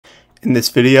In this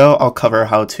video, I'll cover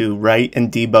how to write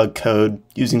and debug code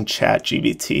using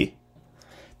ChatGPT.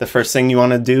 The first thing you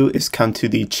want to do is come to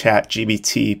the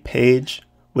ChatGPT page,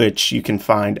 which you can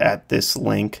find at this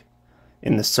link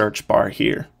in the search bar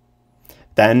here.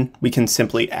 Then we can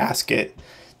simply ask it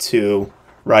to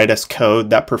write us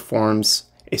code that performs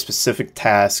a specific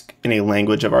task in a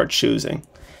language of our choosing.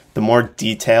 The more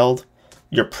detailed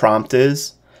your prompt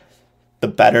is, the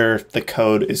better the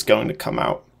code is going to come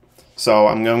out. So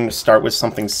I'm going to start with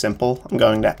something simple. I'm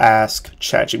going to ask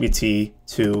ChatGPT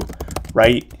to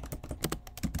write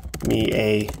me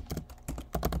a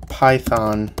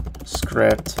Python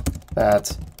script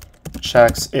that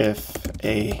checks if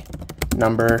a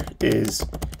number is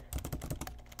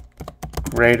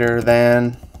greater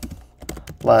than,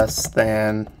 less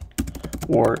than,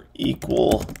 or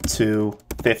equal to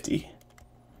 50,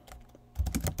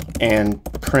 and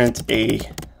print a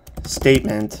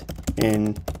statement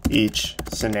in each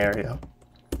scenario.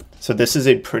 So this is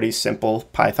a pretty simple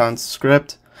Python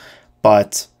script,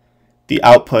 but the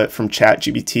output from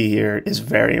ChatGPT here is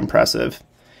very impressive.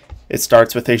 It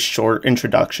starts with a short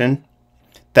introduction,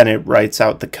 then it writes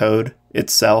out the code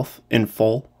itself in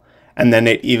full, and then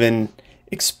it even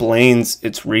explains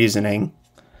its reasoning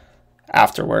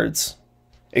afterwards,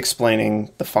 explaining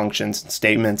the functions and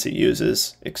statements it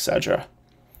uses, etc.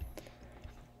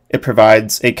 It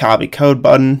provides a copy code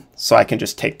button, so I can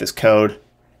just take this code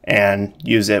and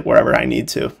use it wherever I need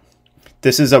to.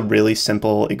 This is a really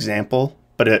simple example,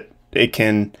 but it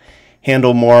can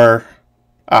handle more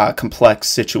complex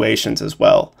situations as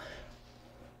well.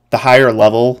 The higher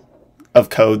level of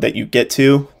code that you get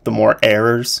to, the more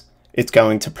errors it's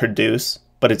going to produce,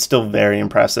 but it's still very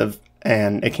impressive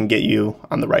and it can get you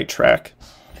on the right track.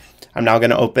 I'm now going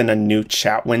to open a new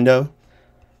chat window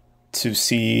to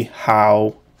see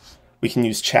how we can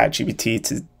use ChatGPT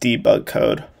to debug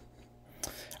code.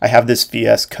 I have this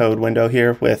VS Code window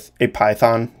here with a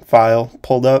Python file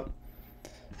pulled up.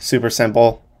 Super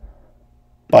simple,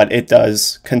 but it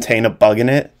does contain a bug in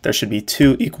it. There should be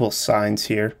 2 equal signs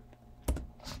here.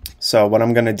 So what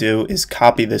I'm going to do is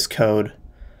copy this code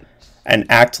and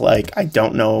act like I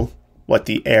don't know what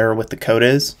the error with the code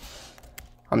is.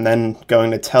 I'm then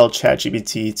going to tell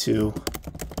ChatGPT to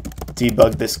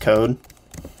debug this code,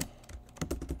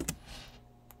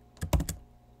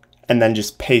 and then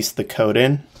just paste the code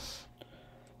in,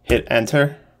 hit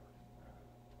enter,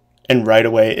 and right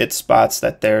away it spots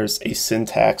that there's a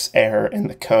syntax error in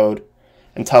the code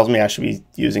and tells me I should be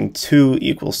using 2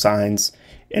 equal signs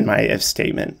in my if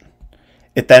statement.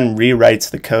 It then rewrites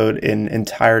the code in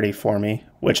entirety for me,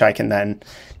 which I can then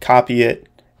copy it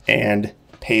and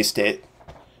paste it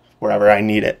wherever I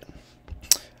need it.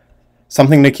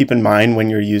 Something to keep in mind when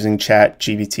you're using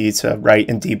ChatGPT to write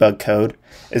and debug code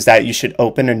is that you should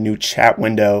open a new chat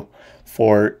window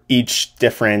for each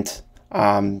different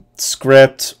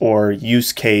script or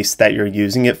use case that you're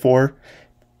using it for.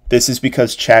 This is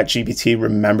because ChatGPT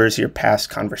remembers your past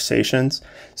conversations.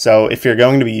 So if you're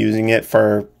going to be using it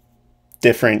for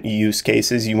different use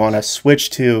cases, you want to switch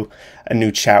to a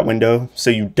new chat window so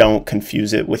you don't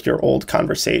confuse it with your old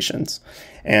conversations.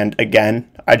 And again,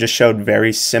 I just showed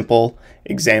very simple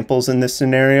examples in this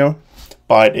scenario,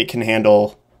 but it can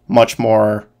handle much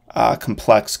more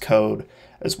complex code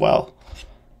as well.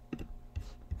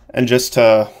 And just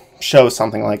to show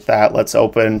something like that, let's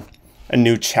open a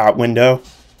new chat window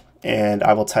and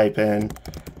I will type in,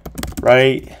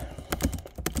 write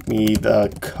me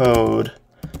the code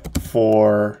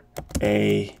for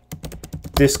a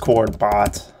Discord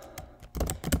bot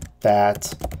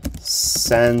that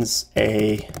sends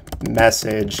a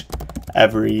message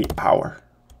every hour.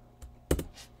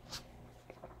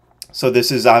 So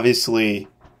this is obviously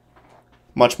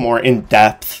much more in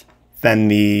depth than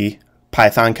the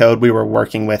Python code we were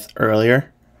working with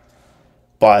earlier,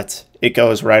 but it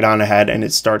goes right on ahead and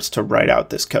it starts to write out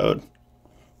this code.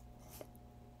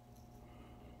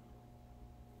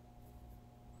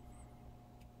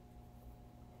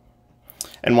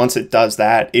 And once it does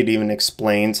that, it even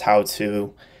explains how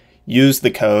to use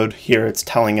the code. Here it's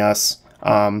telling us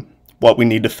what we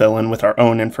need to fill in with our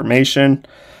own information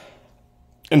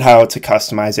and how to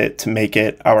customize it to make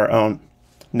it our own.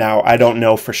 Now, I don't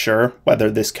know for sure whether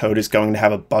this code is going to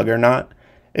have a bug or not.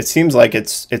 It seems like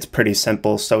it's pretty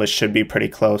simple, so it should be pretty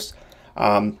close.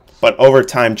 But over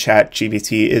time,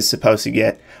 ChatGPT is supposed to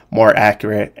get more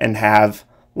accurate and have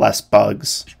less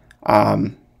bugs.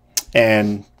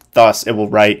 And thus, it will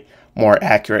write more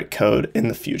accurate code in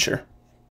the future.